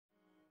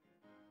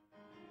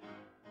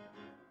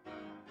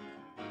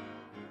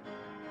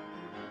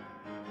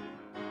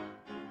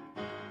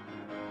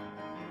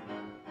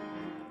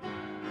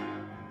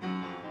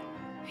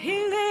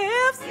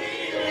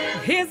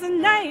His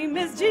name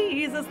is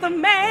Jesus, the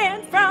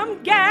man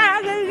from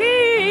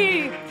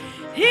Galilee.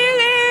 He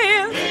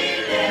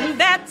lives.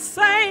 That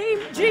same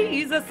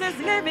Jesus is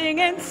living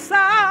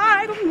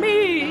inside of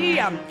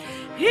me.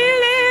 He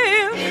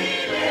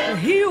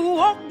lives. He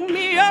woke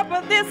me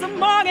up this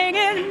morning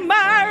in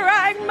my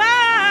right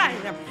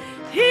mind.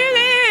 He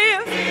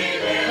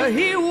lives.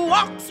 He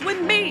walks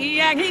with me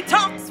and he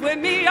talks with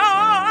me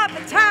all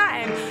the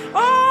time.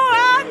 Oh,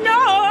 I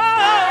know.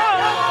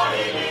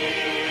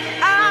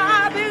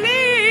 I believe.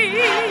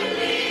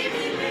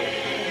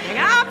 And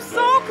I'm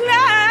so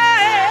glad.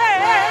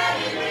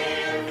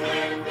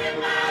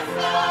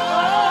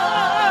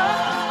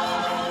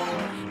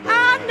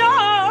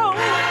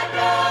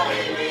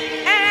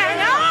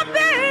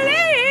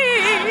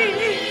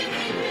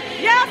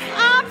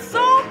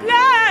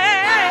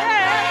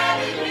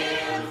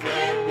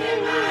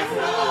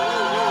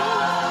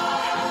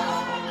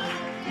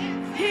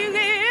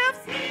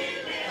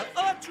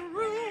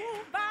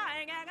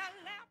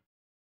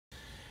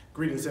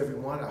 Greetings,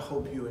 everyone. I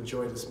hope you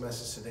enjoyed this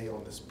message today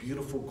on this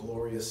beautiful,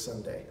 glorious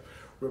Sunday.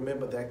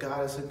 Remember that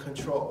God is in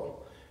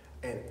control,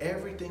 and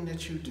everything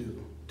that you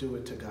do, do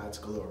it to God's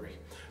glory.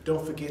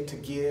 Don't forget to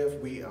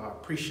give. We are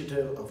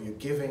appreciative of your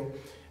giving,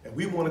 and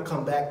we want to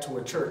come back to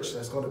a church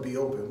that's going to be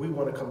open. We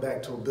want to come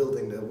back to a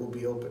building that will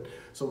be open.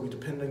 So we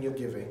depend on your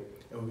giving,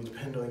 and we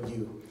depend on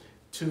you.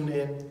 Tune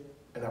in,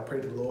 and I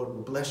pray the Lord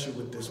will bless you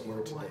with this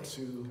word today.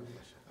 To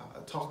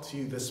talk to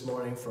you this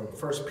morning from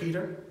 1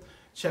 Peter.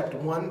 Chapter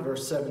 1,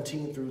 verse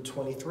 17 through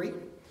 23,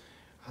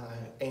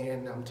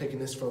 and I'm taking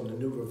this from the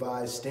New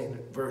Revised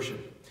Standard Version.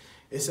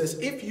 It says,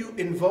 if you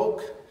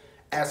invoke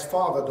as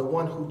Father the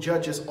one who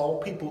judges all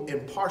people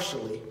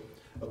impartially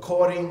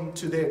according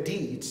to their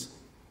deeds,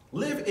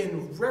 live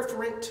in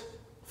reverent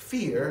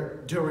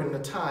fear during the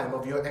time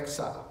of your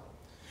exile.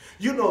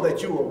 You know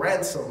that you were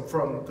ransomed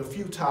from the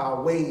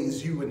futile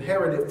ways you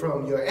inherited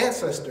from your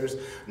ancestors,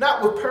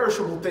 not with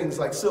perishable things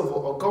like silver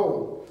or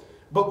gold,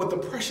 but with the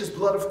precious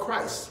blood of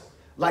Christ,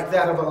 like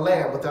that of a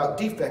lamb without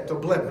defect or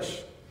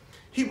blemish.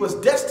 He was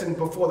destined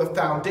before the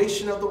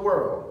foundation of the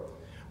world,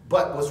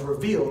 but was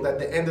revealed at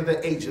the end of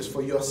the ages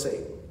for your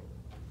sake.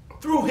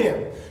 Through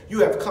him, you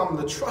have come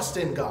to trust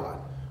in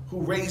God, who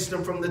raised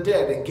him from the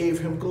dead and gave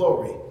him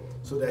glory,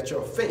 so that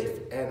your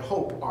faith and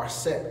hope are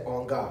set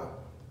on God.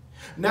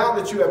 Now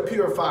that you have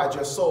purified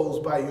your souls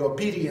by your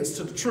obedience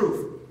to the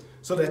truth,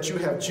 so that you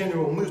have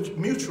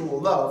genuine mutual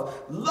love,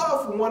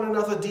 love one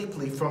another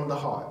deeply from the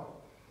heart.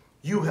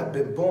 You have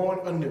been born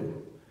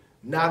anew,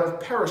 not of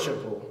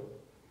perishable,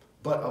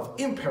 but of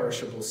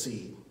imperishable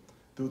seed,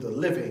 through the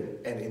living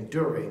and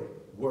enduring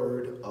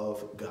Word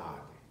of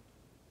God.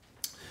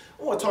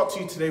 I want to talk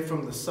to you today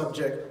from the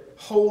subject,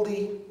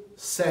 Holy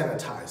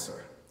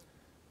Sanitizer.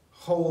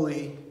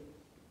 Holy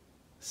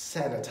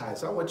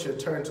Sanitizer. I want you to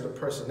turn to the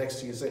person next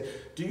to you and say,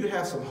 do you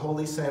have some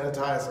holy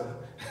sanitizer?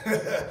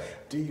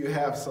 Do you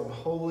have some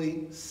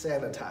holy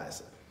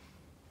sanitizer?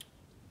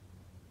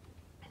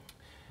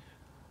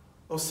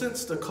 Well,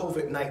 since the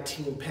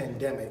COVID-19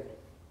 pandemic,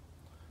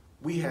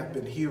 we have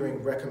been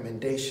hearing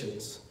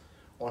recommendations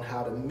on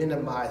how to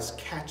minimize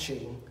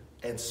catching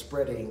and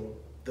spreading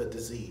the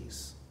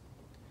disease.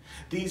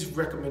 These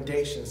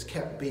recommendations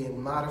kept being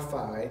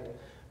modified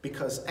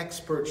because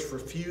experts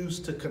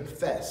refused to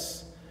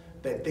confess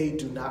that they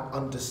do not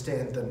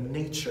understand the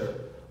nature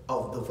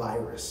of the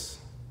virus.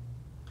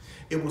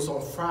 It was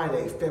on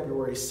Friday,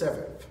 February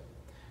 7th,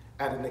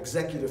 at an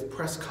executive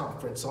press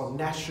conference on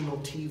national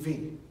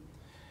TV,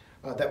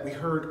 that we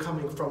heard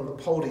coming from the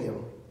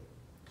podium.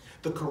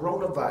 The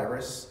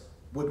coronavirus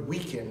would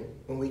weaken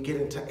when we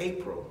get into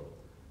April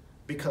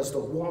because the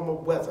warmer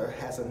weather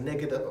has a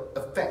negative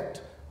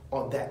effect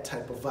on that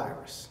type of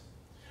virus.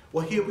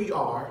 Well, here we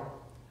are,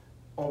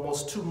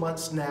 almost 2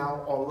 months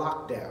now on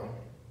lockdown,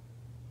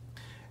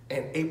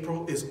 and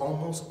April is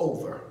almost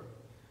over,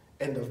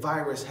 and the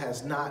virus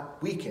has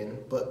not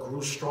weakened but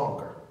grew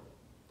stronger.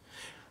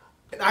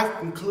 And I've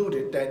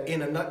concluded that,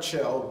 in a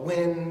nutshell,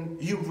 when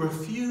you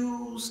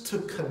refuse to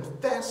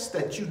confess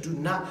that you do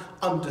not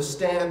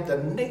understand the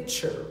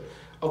nature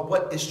of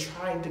what is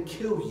trying to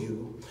kill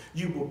you,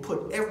 you will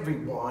put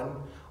everyone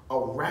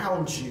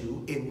around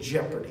you in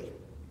jeopardy.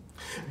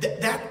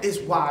 That is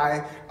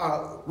why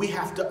we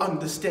have to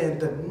understand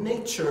the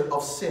nature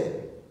of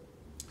sin.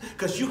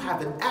 Because you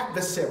have an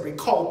adversary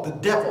called the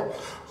devil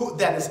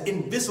that is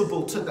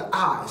invisible to the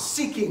eye,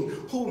 seeking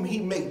whom he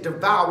may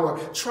devour,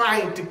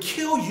 trying to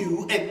kill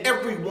you and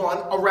everyone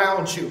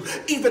around you.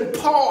 Even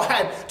Paul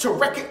had to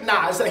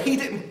recognize that he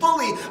didn't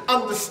fully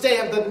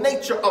understand the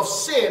nature of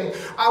sin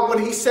when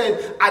he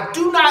said, I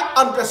do not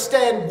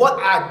understand what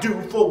I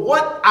do, for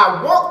what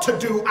I want to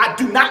do, I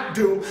do not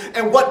do,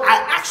 and what I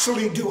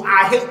actually do,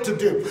 I hate to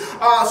do.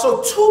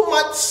 So 2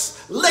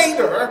 months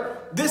later,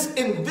 this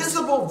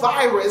invisible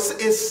virus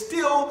is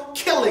still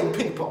killing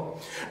people.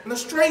 And the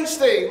strange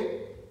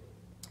thing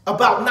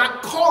about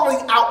not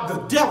calling out the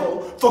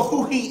devil for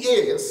who he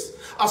is,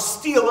 a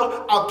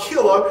stealer, a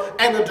killer,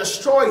 and a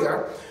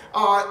destroyer,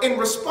 in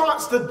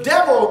response, the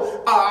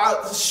devil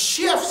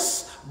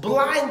shifts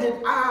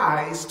blinded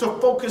eyes to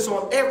focus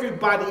on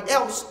everybody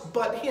else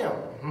but him.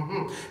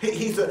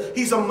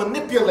 He's a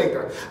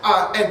manipulator.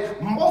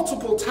 And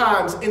multiple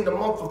times in the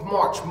month of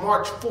March,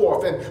 March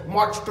 4th and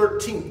March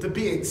 13th to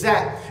be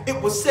exact,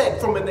 it was said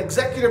from an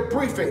executive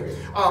briefing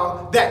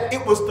that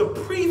it was the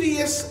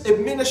previous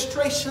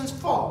administration's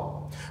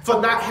fault for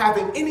not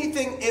having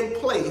anything in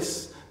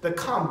place to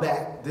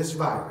combat this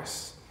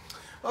virus.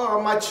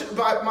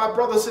 My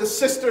brothers and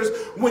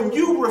sisters, when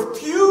you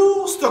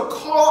refuse to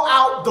call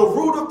out the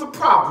root of the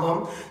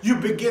problem, you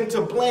begin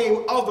to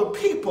blame other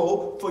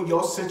people for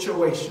your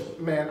situation.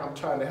 Man, I'm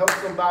trying to help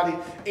somebody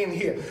in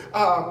here.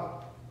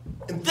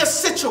 This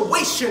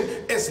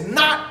situation is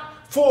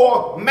not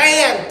for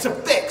man to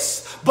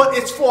fix, but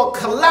it's for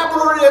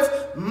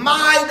collaborative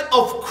mind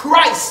of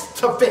Christ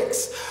to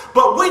fix.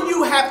 But when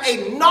you have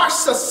a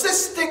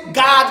narcissistic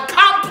God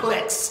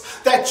complex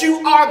that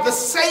you are the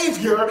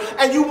Savior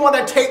and you want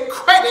to take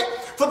credit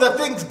for the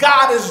things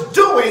God is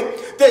doing,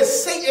 then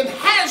Satan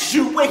has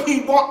you where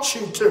he wants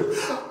you to.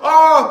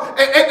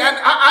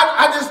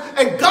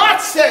 And God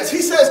says,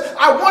 he says,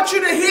 I want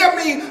you to hear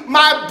me,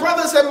 my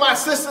brothers and my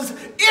sisters.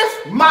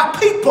 If my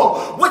people,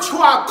 which who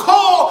are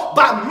called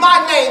by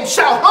my name,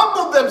 shall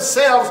humble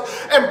themselves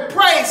and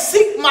pray,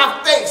 seek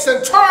my face,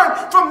 and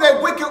turn from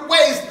their wicked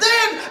ways,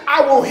 then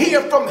I will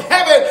hear from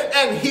heaven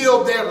and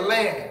heal their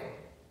land.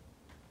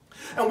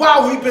 And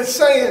while we've been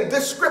saying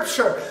this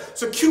scripture,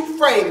 it's a cute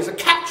phrase, a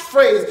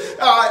catchphrase,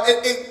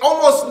 it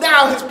almost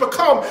now has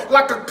become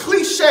like a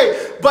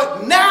cliche,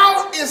 but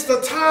now is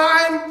the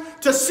time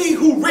to see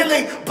who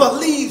really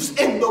believes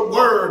in the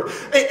word.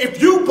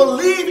 If you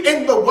believe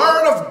in the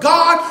word of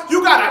God,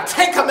 you got to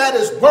take him at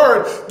his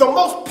word. The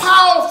most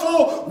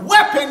powerful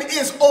weapon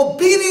is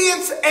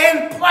obedience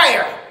and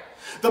prayer.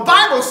 The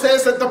Bible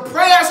says that the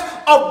prayers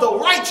of the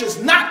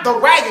righteous, not the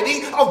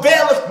raggedy,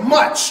 availeth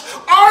much.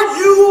 Are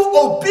you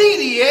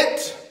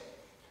obedient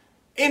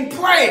in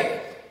praying?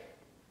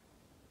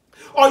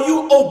 Are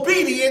you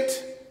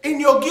obedient in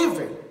your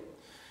giving?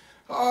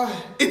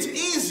 It's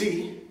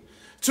easy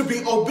to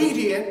be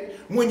obedient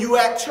when you're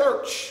at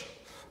church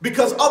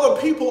because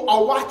other people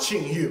are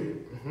watching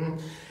you.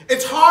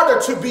 It's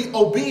harder to be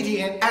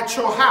obedient at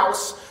your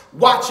house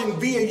watching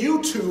via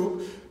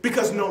YouTube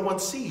because no one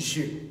sees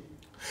you.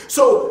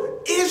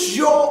 So is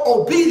your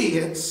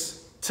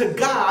obedience to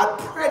God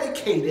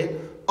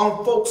predicated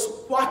on folks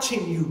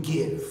watching you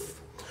give?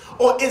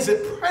 Or is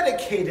it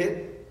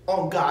predicated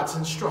on God's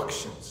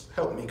instructions?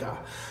 Help me, God.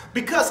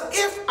 Because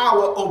if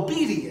our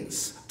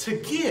obedience to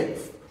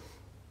give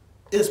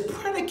is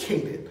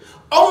predicated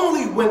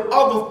only when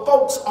other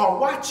folks are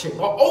watching,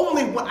 or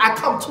only when I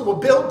come to a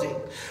building,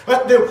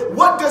 then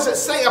what does it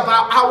say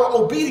about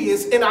our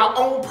obedience in our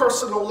own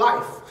personal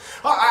life?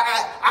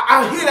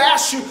 I'm here to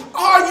ask you,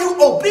 are you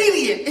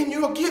obedient in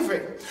your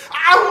giving?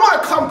 I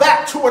want to come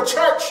back to a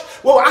church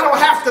where I don't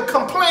have to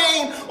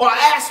complain or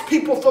ask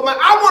people for money.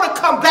 I want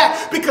to come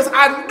back because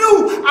I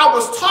knew I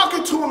was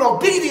talking to an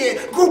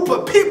obedient group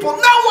of people.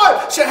 No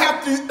one should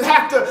have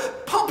to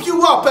pump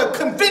you up and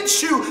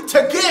convince you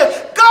to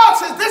give. God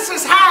says this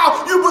is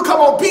how you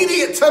become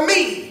obedient to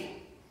me.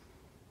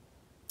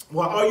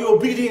 Well, are you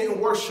obedient in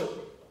worship?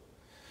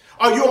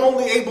 Are you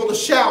only able to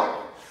shout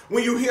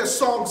when you hear a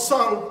song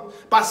sung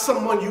by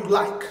someone you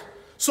like,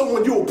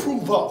 someone you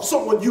approve of,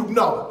 someone you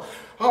know?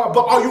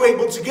 But are you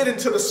able to get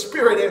into the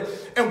spirit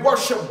and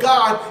worship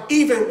God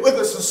even if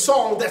it's a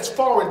song that's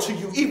foreign to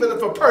you, even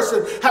if a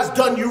person has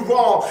done you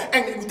wrong?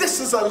 And this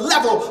is a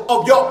level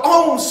of your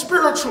own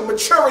spiritual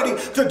maturity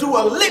to do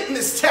a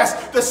litmus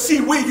test to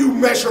see where you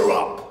measure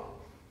up.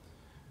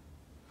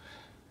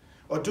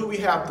 Or do we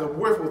have the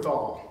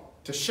wherewithal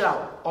to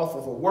shout off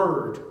of a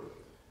word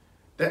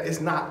that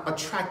is not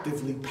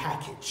attractively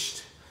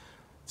packaged?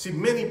 See,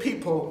 many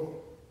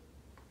people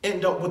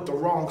end up with the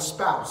wrong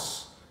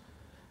spouse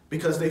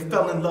because they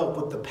fell in love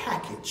with the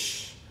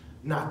package,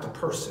 not the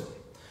person.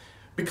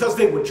 Because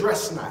they were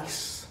dressed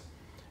nice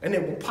and they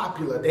were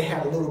popular, they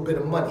had a little bit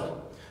of money,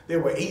 they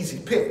were easy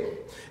pick.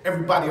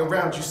 Everybody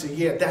around you said,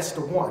 yeah, that's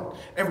the one.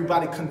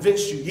 Everybody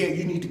convinced you, yeah,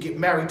 you need to get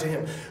married to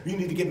him. You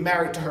need to get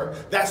married to her.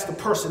 That's the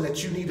person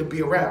that you need to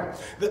be around.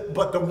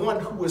 But the one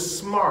who was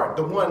smart,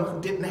 the one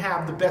who didn't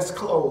have the best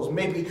clothes,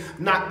 maybe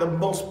not the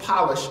most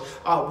polished,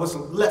 was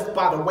left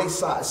by the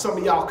wayside. Some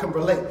of y'all can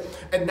relate.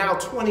 And now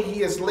 20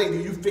 years later,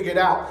 you figured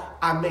out,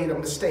 I made a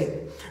mistake.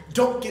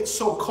 Don't get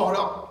so caught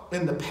up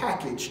in the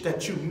package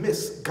that you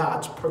miss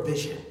God's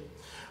provision.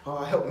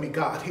 Help me,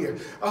 God, here.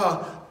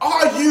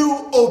 Are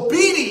you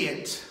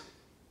obedient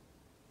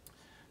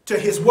to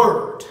his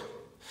word?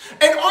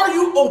 And are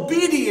you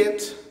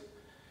obedient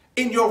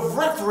in your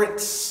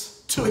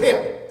reverence to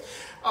him?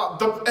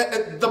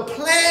 The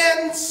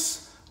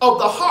plans of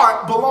the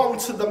heart belong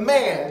to the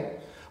man,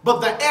 but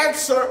the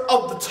answer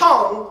of the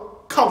tongue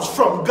comes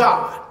from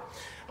God.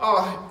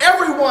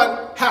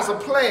 Everyone has a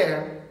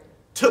plan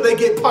till they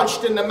get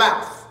punched in the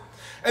mouth.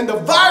 And the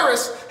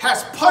virus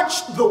has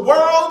punched the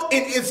world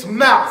in its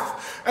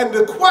mouth. And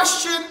the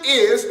question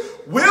is,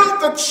 will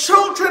the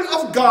children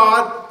of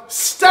God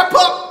step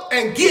up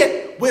and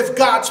get with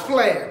God's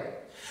plan?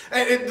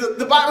 And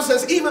the Bible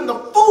says even the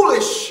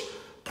foolish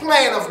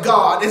plan of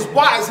God is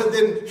wiser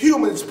than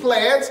humans'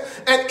 plans,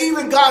 and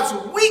even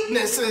God's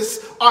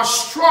weaknesses are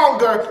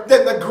stronger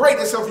than the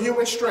greatest of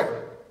human strength.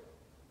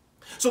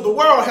 So the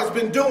world has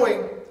been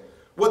doing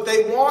what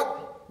they want,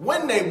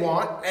 when they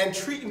want, and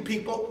treating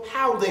people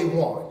how they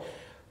want.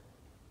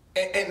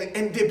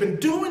 And they've been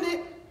doing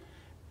it,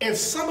 and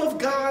some of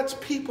God's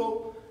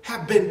people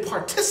have been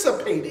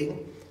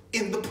participating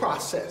in the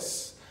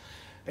process.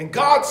 And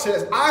God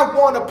says, I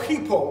want a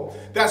people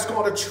that's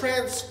going to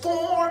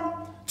transform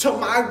to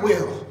my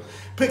will,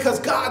 because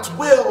God's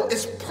will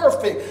is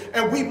perfect,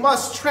 and we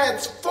must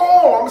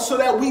transform so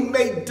that we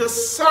may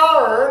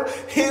discern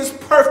his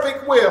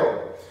perfect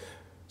will.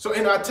 So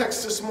in our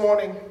text this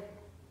morning,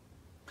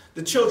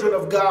 the children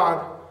of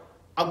God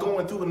are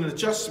going through an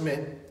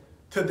adjustment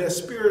to their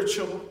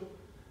spiritual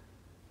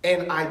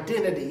and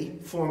identity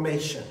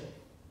formation.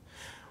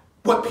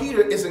 What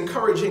Peter is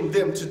encouraging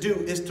them to do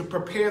is to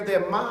prepare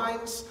their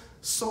minds,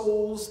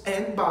 souls,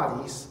 and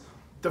bodies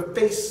to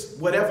face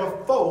whatever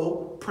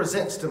foe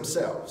presents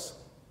themselves.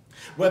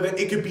 Whether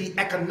it could be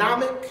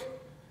economic,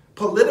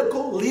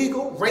 political,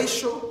 legal,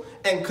 racial,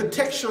 and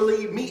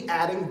contextually me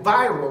adding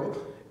viral,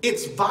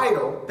 it's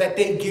vital that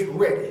they get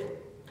ready.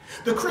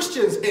 The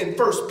Christians in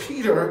 1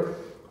 Peter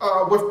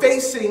were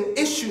facing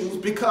issues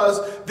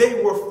because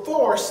they were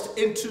forced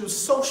into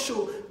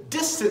social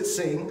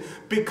distancing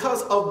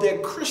because of their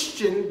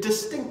Christian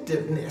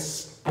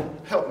distinctiveness.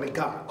 Help me,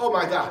 God. Oh,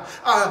 my God.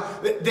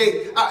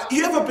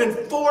 You ever been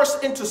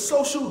forced into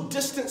social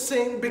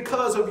distancing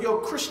because of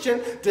your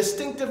Christian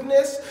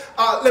distinctiveness?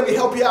 Let me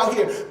help you out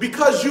here.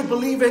 Because you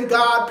believe in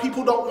God,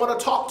 people don't want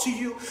to talk to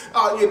you.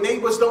 Your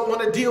neighbors don't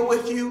want to deal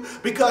with you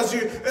because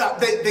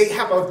they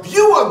have a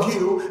view of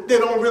you. They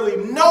don't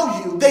really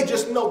know you. They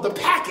just know the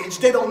package.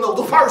 They don't know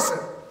the person.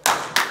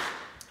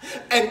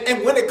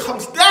 And when it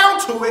comes down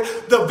to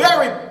it, the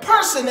very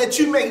person that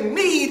you may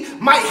need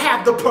might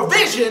have the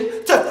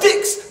provision to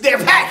fix their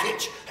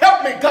package.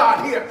 Help me,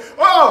 God, here.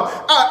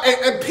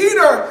 And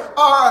Peter,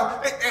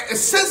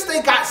 since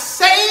they got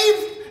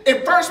saved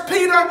in 1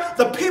 Peter,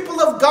 the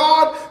people of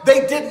God,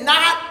 they did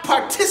not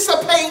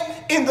participate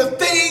in the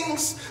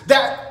things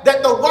that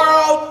the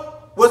world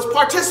was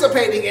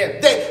participating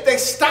in. They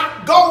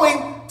stopped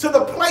going to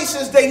the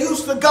places they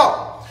used to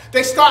go.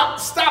 They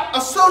stopped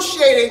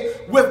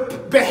associating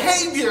with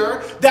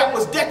behavior that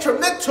was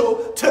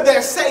detrimental to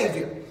their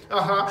Savior.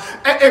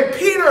 And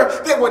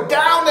Peter, they were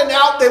down and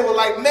out. They were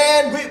like,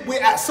 man, we're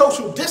at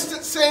social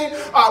distancing.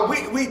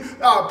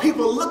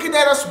 People looking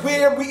at us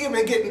weird. We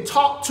even getting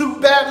talked to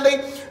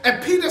badly.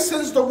 And Peter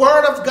sends the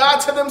word of God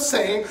to them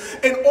saying,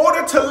 in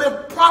order to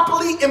live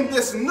properly in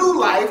this new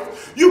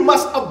life, you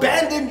must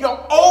abandon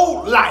your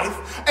old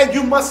life, and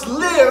you must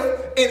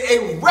live in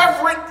a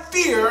reverent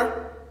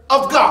fear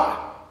of God.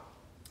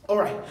 All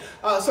right.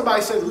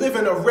 Somebody said, live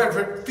in a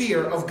reverent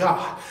fear of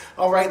God.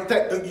 All right.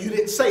 You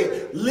didn't say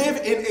it. Live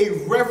in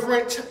a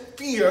reverent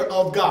fear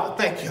of God.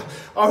 Thank you.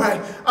 All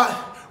right.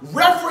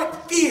 Reverent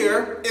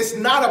fear is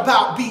not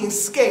about being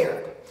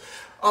scared.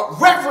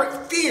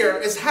 Reverent fear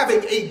is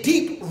having a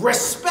deep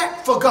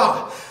respect for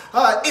God.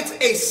 It's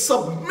a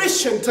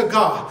submission to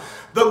God.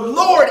 The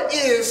Lord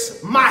is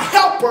my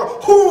helper.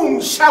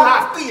 Whom shall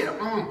I fear?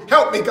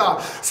 Help me,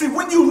 God. See,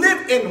 when you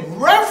live in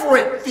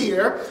reverent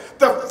fear,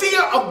 the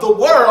fear of the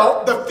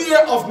world, the fear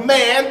of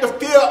man, the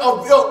fear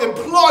of your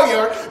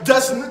employer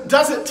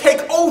doesn't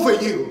take over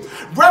you.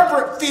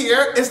 Reverent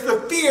fear is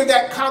the fear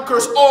that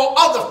conquers all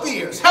other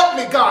fears. Help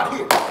me, God,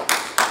 here.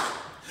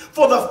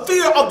 For the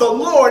fear of the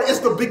Lord is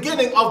the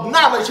beginning of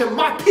knowledge, and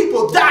my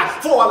people die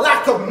for a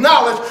lack of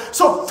knowledge.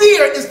 So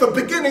fear is the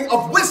beginning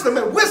of wisdom,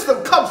 and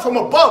wisdom comes from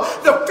above.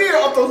 The fear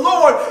of the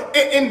Lord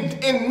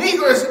in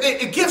Negroes,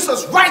 it gives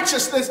us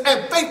righteousness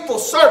and faithful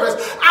service.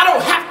 I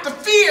don't have to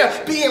fear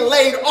being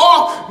laid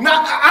off.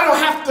 I don't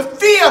have to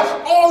fear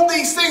all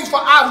these things, for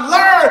I've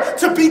learned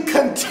to be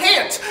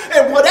content.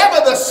 And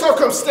whatever the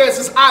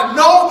circumstances, I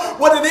know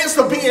what it is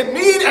to be in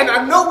need, and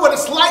I know what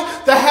it's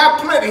like to have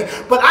plenty.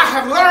 But I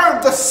have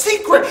learned the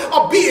secret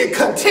of being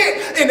content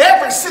in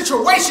every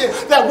situation,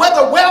 that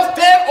whether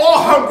well-fed or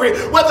hungry,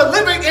 whether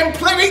living in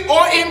plenty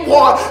or in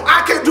want, I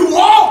can do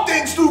all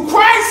things through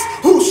Christ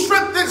who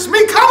strengthens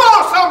me. Come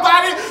on,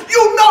 somebody.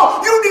 You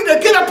know you need to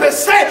get up and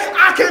say,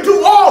 I can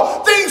do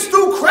all things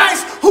through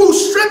Christ who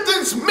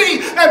strengthens me.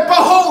 And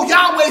behold,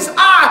 Yahweh's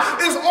eye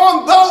is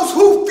on those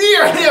who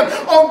fear him,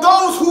 on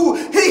those who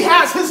he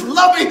has his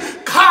loving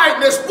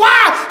kindness.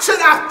 Why should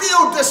I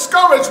feel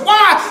discouraged?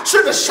 Why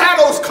should the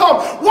shadows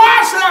come? Why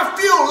should I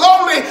feel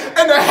lonely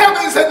in the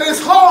heavens and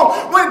his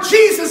home when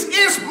Jesus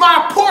is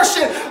my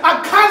portion?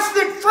 A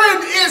constant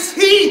friend is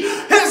he.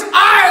 His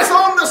eye is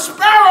on the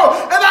sparrow,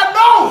 and I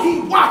know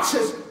he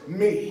watches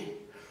me.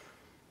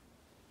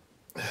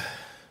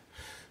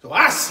 So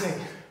I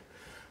sing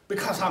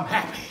because I'm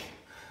happy,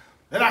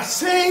 and I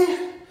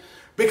sing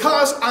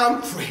because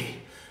I'm free,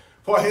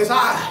 for his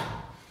eye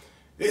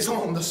is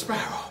on the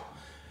sparrow,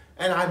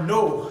 and I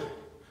know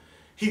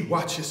he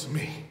watches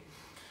me.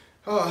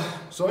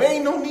 So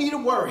ain't no need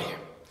to worry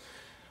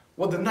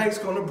what the night's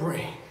gonna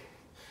bring.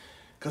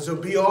 because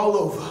it'll be all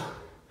over.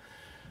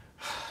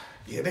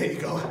 Yeah, there you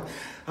go.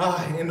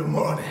 In the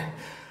morning.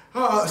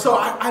 So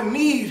I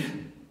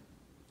need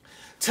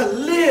to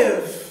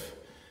live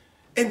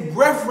in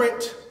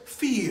reverent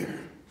fear.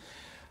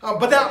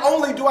 But not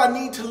only do I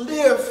need to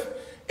live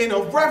in a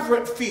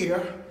reverent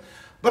fear,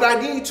 but I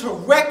need to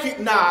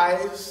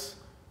recognize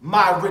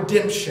my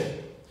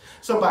redemption.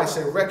 Somebody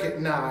say,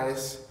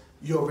 recognize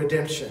your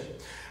redemption.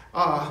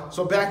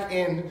 So back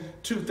in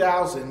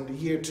 2000, the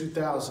year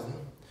 2000,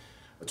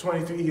 a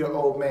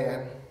 23-year-old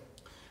man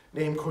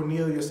named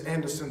Cornelius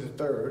Anderson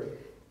III,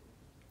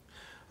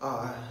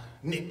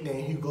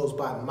 nickname, he goes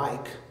by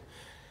Mike,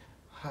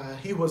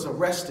 he was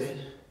arrested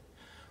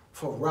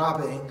for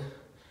robbing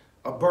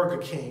a Burger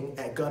King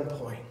at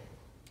gunpoint.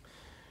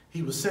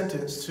 He was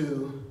sentenced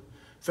to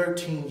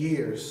 13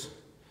 years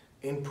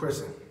in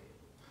prison.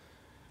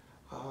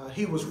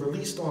 He was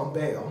released on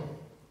bail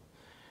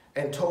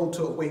and told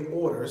to await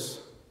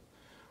orders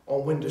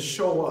on when to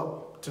show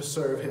up to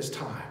serve his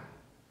time.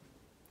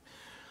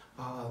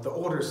 The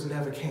orders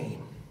never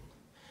came,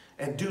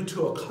 and due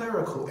to a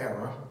clerical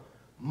error,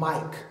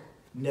 Mike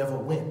never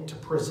went to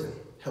prison.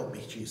 Help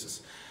me,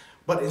 Jesus.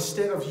 But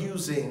instead of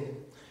using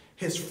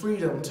his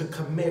freedom to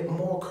commit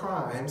more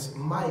crimes,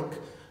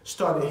 Mike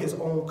started his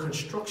own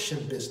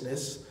construction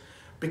business,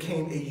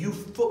 became a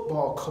youth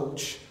football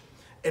coach,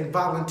 and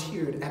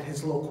volunteered at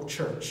his local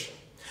church.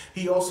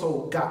 He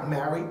also got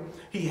married,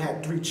 he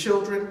had 3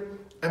 children,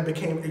 and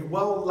became a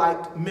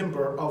well-liked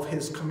member of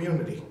his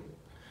community.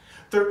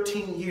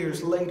 13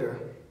 years later,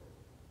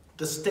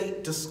 the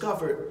state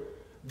discovered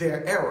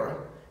their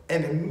error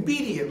and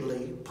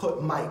immediately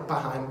put Mike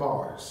behind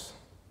bars.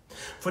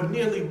 For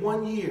nearly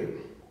 1 year,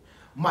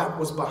 Mike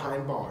was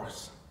behind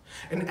bars.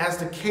 And as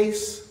the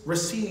case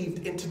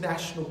received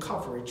international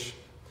coverage,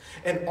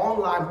 an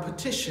online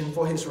petition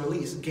for his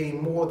release gained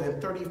more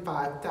than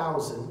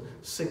 35,000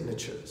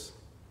 signatures.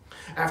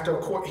 After a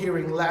court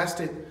hearing that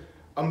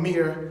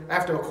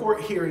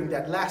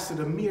lasted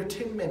a mere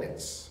 10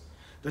 minutes,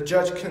 the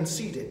judge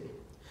conceded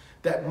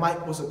that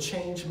Mike was a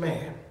changed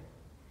man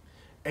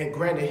and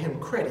granted him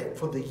credit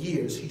for the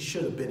years he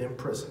should have been in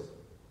prison.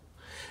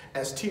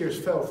 As tears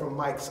fell from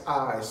Mike's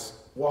eyes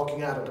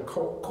walking out of the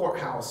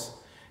courthouse,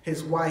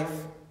 his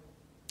wife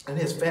and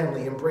his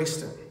family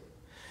embraced him.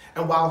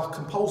 And while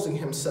composing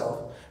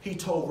himself, he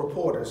told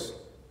reporters,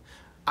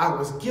 "I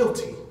was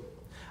guilty.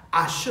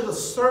 I should have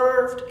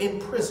served in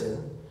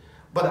prison,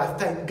 but I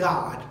thank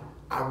God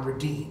I'm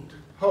redeemed."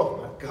 Oh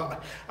my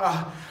God.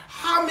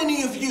 How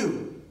many of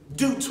you,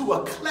 due to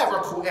a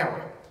clerical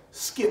error,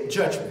 skip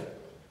judgment?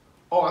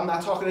 Oh, I'm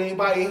not talking to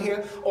anybody in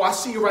here. Oh, I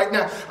see you right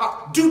now.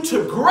 Due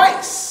to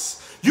grace,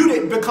 you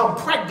didn't become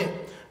pregnant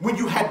when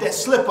you had that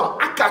slip up.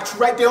 I got you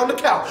right there on the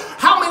couch.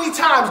 How many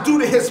times, due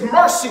to his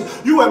mercy,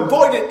 you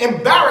avoided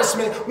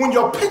embarrassment when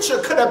your picture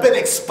could have been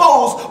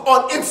exposed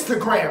on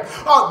Instagram?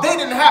 They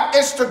didn't have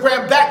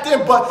Instagram back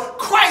then, but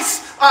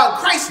Christ's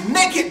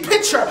naked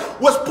picture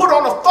was put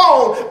on a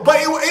phone, but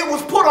it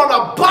was put on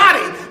a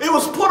body. It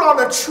was put on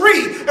a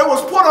tree. It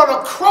was put on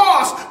a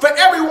cross for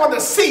everyone to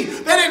see.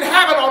 They didn't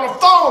have it on a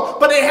phone,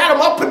 but they had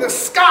him up in the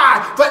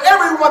sky for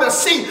everyone to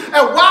see.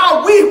 And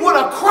while we would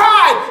have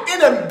cried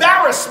in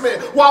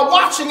embarrassment while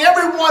watching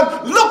everyone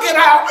look at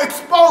our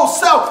exposed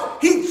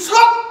self, he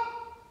took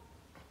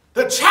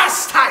the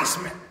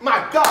chastisement.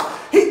 My God,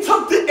 he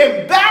took the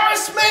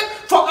embarrassment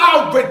for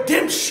our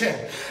redemption.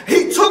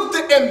 He took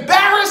the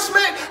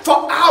embarrassment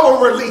for our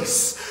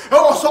release.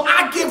 Oh, so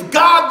I give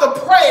God the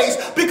praise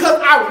because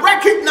I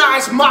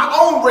recognize my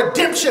own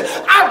redemption.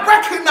 I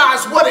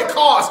recognize what it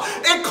cost.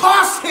 It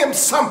cost him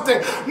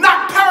something,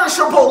 not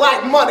perishable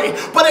like money,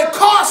 but it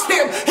cost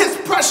him his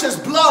precious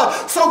blood.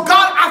 So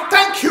God, I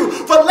thank you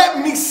for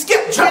letting me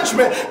skip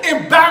judgment,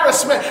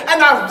 embarrassment,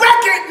 and I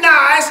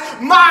recognize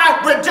my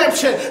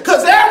redemption.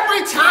 Because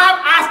every time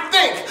I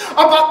think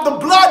about the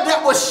blood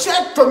that was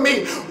shed for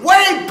me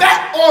way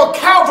back on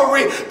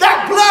Calvary,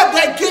 that blood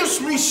that gives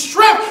me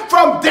strength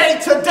from day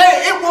to day,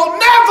 it will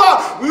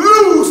never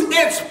lose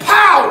its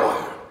power.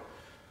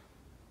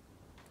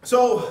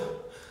 So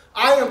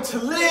I am to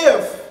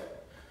live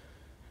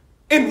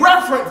in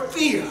reverent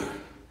fear.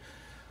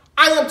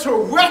 I am to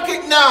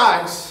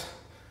recognize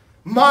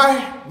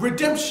my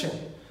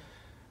redemption,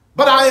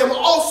 but I am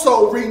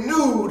also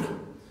renewed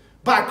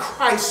by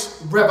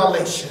Christ's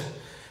revelation.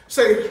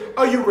 Say,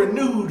 are you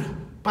renewed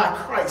by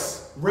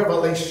Christ's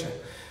revelation?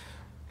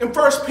 In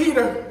 1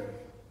 Peter,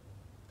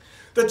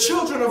 the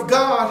children of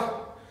God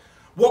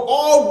were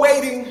all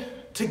waiting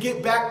to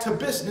get back to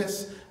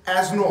business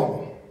as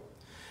normal.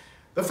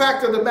 The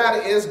fact of the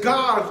matter is,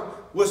 God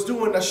was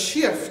doing a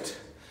shift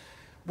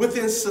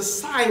within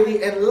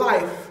society and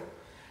life,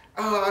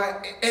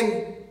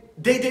 and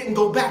they didn't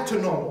go back to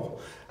normal.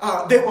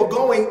 They were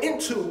going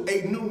into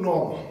a new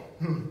normal.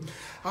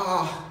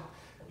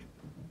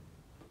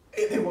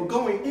 They were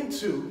going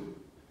into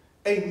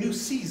a new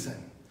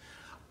season,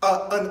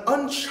 an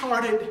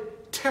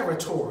uncharted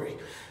territory.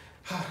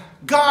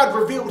 God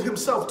revealed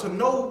himself to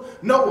Noah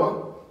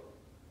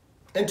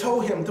and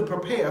told him to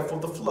prepare for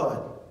the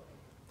flood.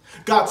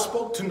 God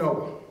spoke to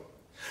Noah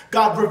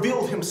God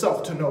revealed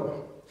himself to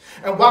Noah.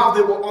 And while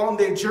they were on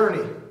their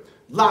journey,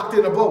 locked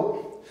in a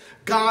boat,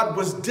 God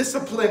was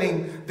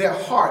disciplining their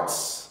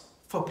hearts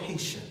for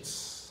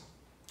patience.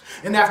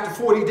 And after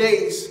 40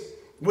 days,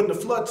 when the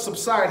flood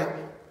subsided,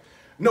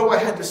 Noah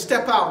had to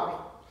step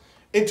out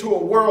into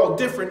a world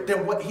different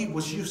than what he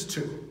was used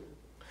to.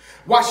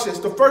 Watch this.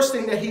 The first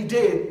thing that he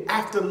did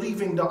after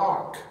leaving the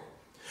ark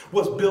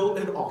was build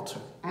an altar.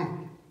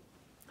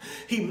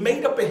 He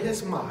made up in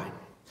his mind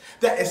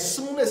that as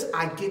soon as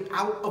I get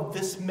out of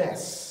this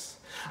mess,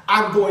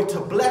 I'm going to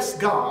bless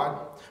God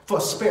for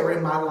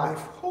sparing my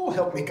life. Oh,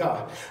 help me,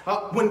 God.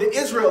 When the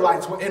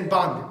Israelites were in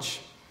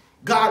bondage,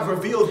 God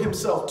revealed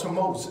himself to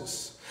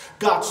Moses.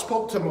 God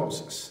spoke to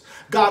Moses.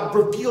 God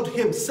revealed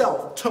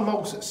himself to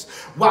Moses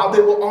while they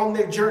were on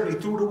their journey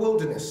through the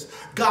wilderness.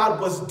 God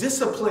was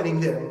disciplining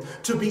them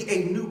to be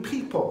a new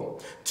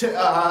people, to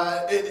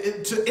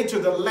enter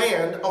the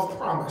land of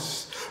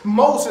promise.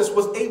 Moses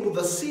was able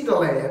to see the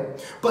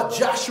land, but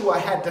Joshua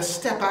had to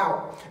step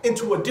out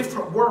into a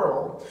different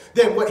world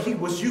than what he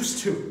was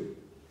used to.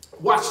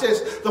 Watch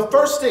this. The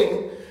first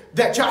thing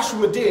that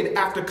Joshua did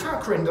after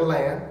conquering the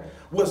land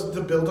was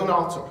to build an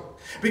altar.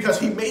 Because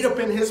he made up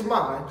in his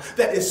mind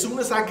that as soon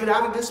as I get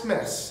out of this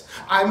mess,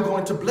 I'm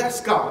going to bless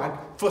God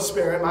for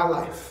sparing my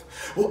life.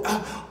 When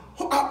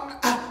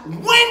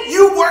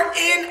you were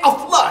in a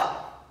flood,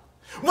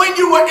 when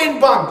you were in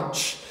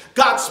bondage,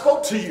 God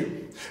spoke to you.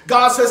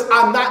 God says,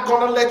 I'm not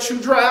going to let you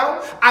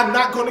drown. I'm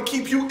not going to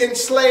keep you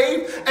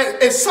enslaved.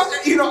 And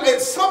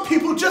some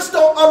people just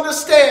don't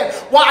understand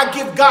why I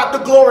give God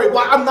the glory.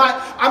 Why I'm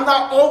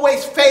not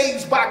always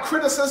fazed by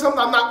criticism.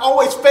 I'm not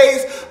always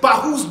fazed by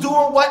who's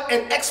doing what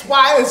and X,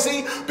 Y, and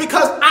Z.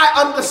 Because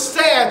I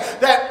understand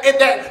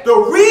that the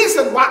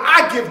reason why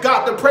I give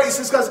God the praise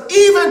is because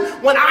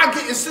even when I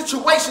get in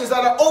situations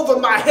that are over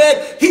my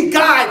head, he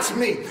guides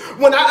me.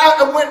 When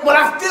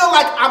I feel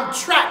like I'm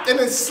trapped and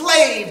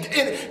enslaved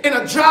in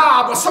a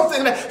job or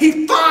something, that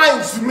he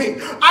finds me.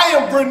 I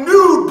am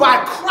renewed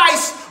by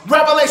Christ's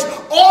revelation.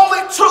 All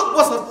it took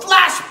was a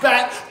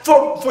flashback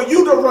for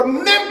you to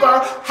remember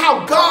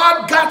how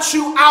God got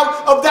you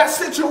out of that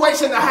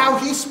situation and how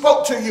he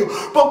spoke to you.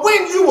 But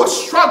when you were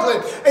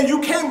struggling and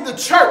you came to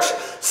church,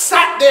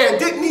 sat there and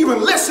didn't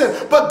even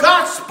listen, but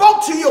God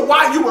spoke to you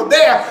while you were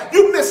there,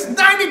 you missed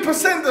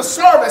 90% of the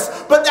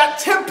service, but that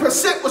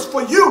 10% was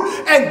for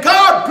you, and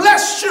God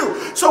blessed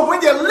you. So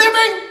when you're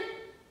living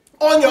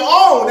on your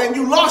own and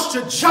you lost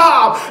your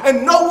job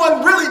and no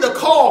one really to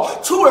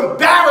call, too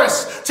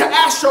embarrassed to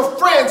ask your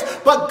friends,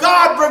 but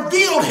God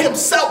revealed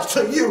himself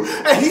to you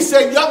and he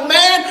said, young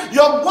man,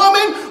 young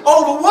woman,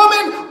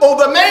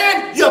 older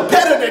man, you're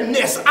better than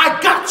this. I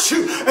got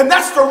you. And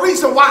that's the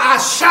reason why I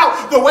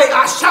shout the way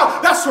I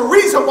shout. That's the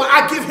reason why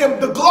I give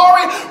him the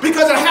glory,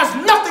 because it has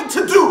nothing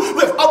to do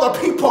with other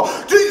people.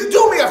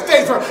 Do me a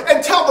favor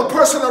and tell the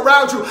person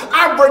around you,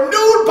 I'm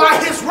renewed by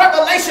his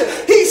revelation.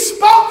 He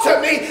spoke to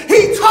me.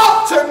 He talked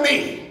to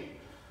me.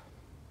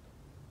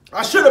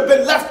 I should have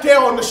been left there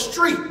on the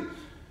street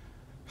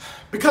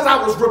because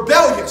I was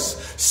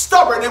rebellious,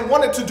 stubborn, and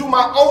wanted to do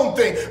my own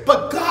thing.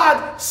 But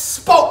God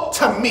spoke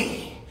to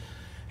me.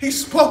 He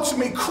spoke to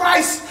me.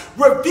 Christ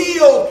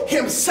revealed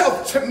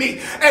himself to me.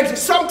 And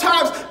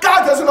sometimes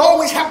God doesn't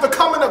always have to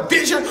come in a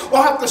vision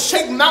or have to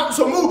shake mountains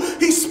or move.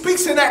 He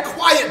speaks in that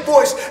quiet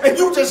voice and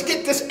you just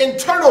get this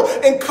internal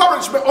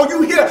encouragement, or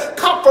you hear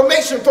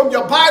confirmation from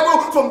your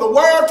Bible, from the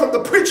word, from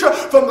the preacher,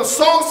 from the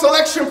song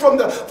selection, from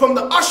the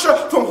usher,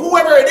 from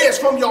whoever it is,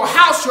 from your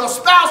house, your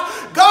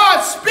spouse.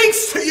 God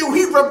speaks to you.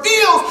 He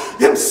reveals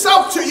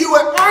himself to you.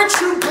 And aren't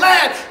you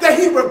glad that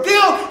he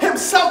revealed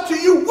himself to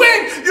you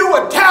when you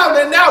were down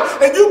and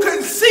out and you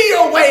couldn't see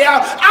your way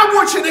out? I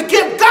want you to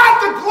give God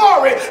the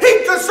glory.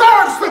 He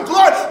deserves the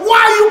glory.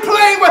 Why are you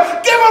playing with?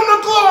 Give him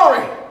the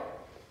glory.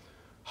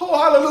 Oh,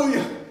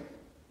 hallelujah.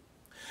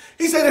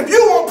 He said, if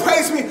you won't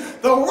praise me,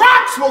 the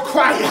rocks will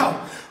cry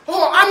out.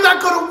 Oh, I'm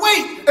not going to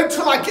wait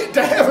until I get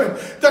to heaven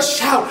to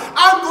shout.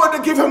 I'm going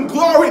to give him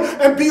glory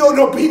and be in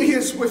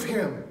obedience with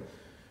him.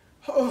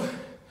 Oh,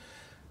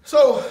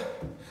 so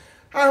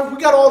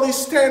we got all these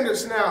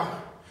standards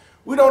now.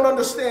 We don't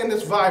understand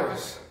this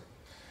virus.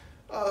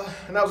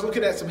 And I was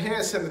looking at some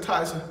hand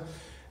sanitizer,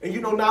 and you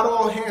know, not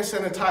all hand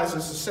sanitizer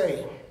is the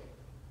same.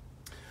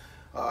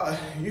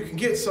 You can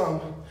get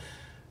some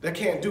that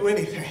can't do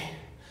anything.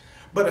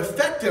 But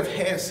effective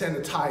hand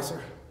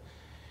sanitizer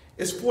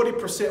is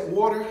 40%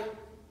 water,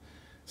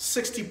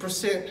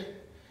 60%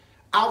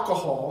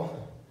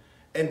 alcohol,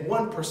 and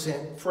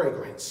 1%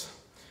 fragrance.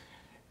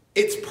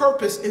 Its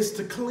purpose is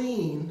to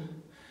clean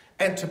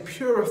and to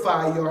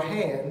purify your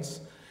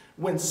hands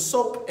when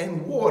soap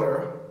and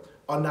water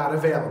are not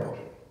available.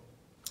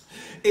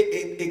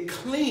 It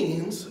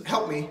cleans,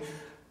 help me,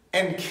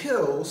 and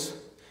kills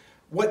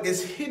what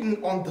is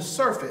hidden on the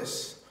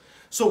surface.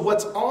 So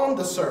what's on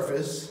the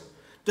surface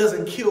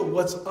doesn't kill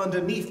what's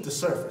underneath the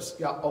surface.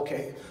 Yeah,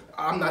 okay,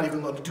 I'm not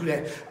even going to do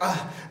that.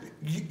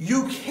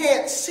 You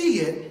can't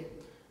see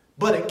it,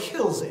 but it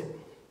kills it.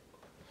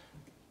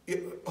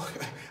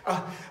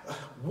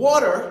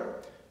 Water,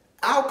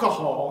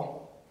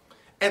 alcohol,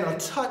 and a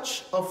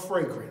touch of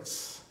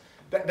fragrance.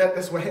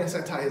 That's what hand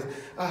sanitizer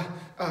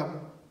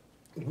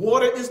is.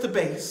 Water is the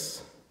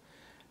base,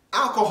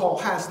 alcohol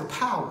has the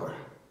power,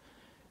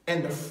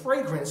 and the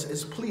fragrance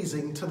is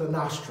pleasing to the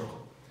nostril.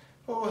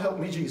 Oh, help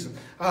me, Jesus.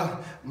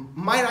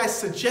 Might I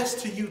suggest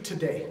to you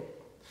today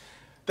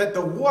that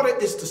the water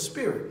is the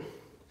spirit,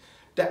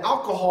 the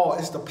alcohol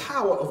is the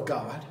power of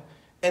God,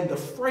 and the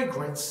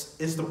fragrance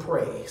is the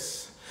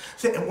praise.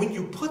 See, and when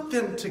you put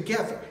them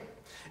together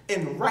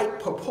in right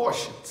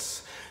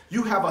proportions,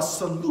 you have a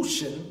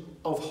solution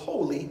of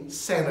holy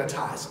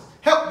sanitizer.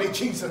 Help me,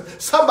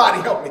 Jesus.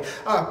 Somebody help me.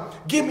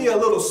 Give me a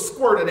little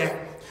squirt of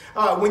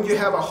that. When you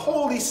have a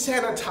holy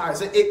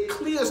sanitizer, it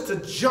clears the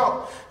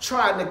junk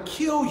trying to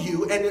kill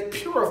you, and it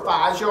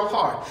purifies your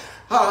heart.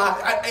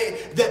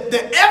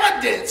 The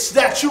evidence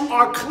that you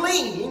are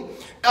clean,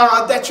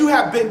 that you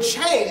have been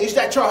changed,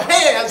 that your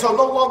hands are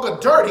no longer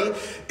dirty,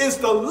 is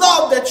the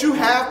love that you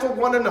have for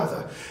one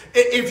another.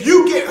 If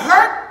you get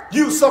hurt,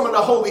 use some of the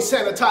holy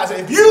sanitizer.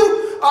 If you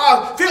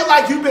feel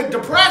like you've been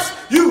depressed,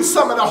 use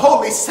some of the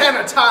holy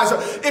sanitizer.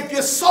 If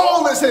your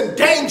soul is in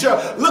danger,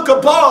 look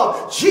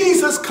above.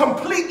 Jesus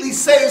completely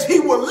says he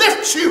will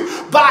lift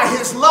you by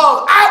his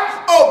love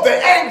out of the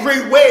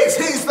angry waves.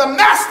 He's the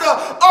master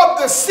of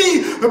the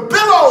sea. The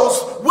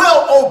billows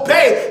will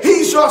obey.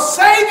 He's your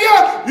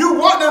savior. You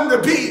want him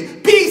to be.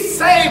 Be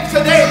saved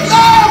today.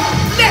 Love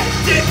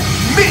lifted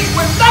me.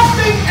 When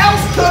nothing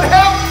else could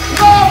help,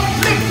 love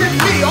lifted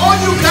me. All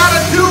you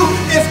gotta do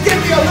is give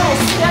me a little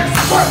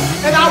squirt,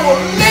 and I will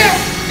live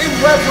in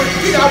reverence.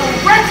 I will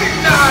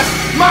recognize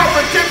my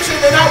redemption,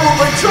 and I will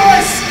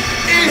rejoice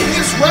in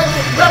his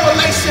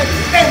revelation.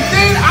 And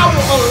then I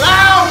will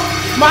allow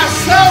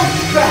myself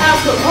to have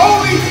the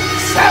holy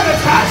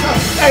sanitizer,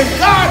 and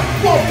God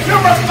will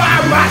purify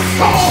my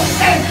soul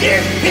and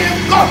give him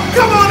glory.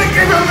 Come on and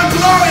give him the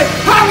glory.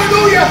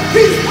 Hallelujah.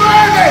 He's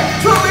worthy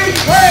to be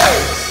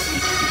praised.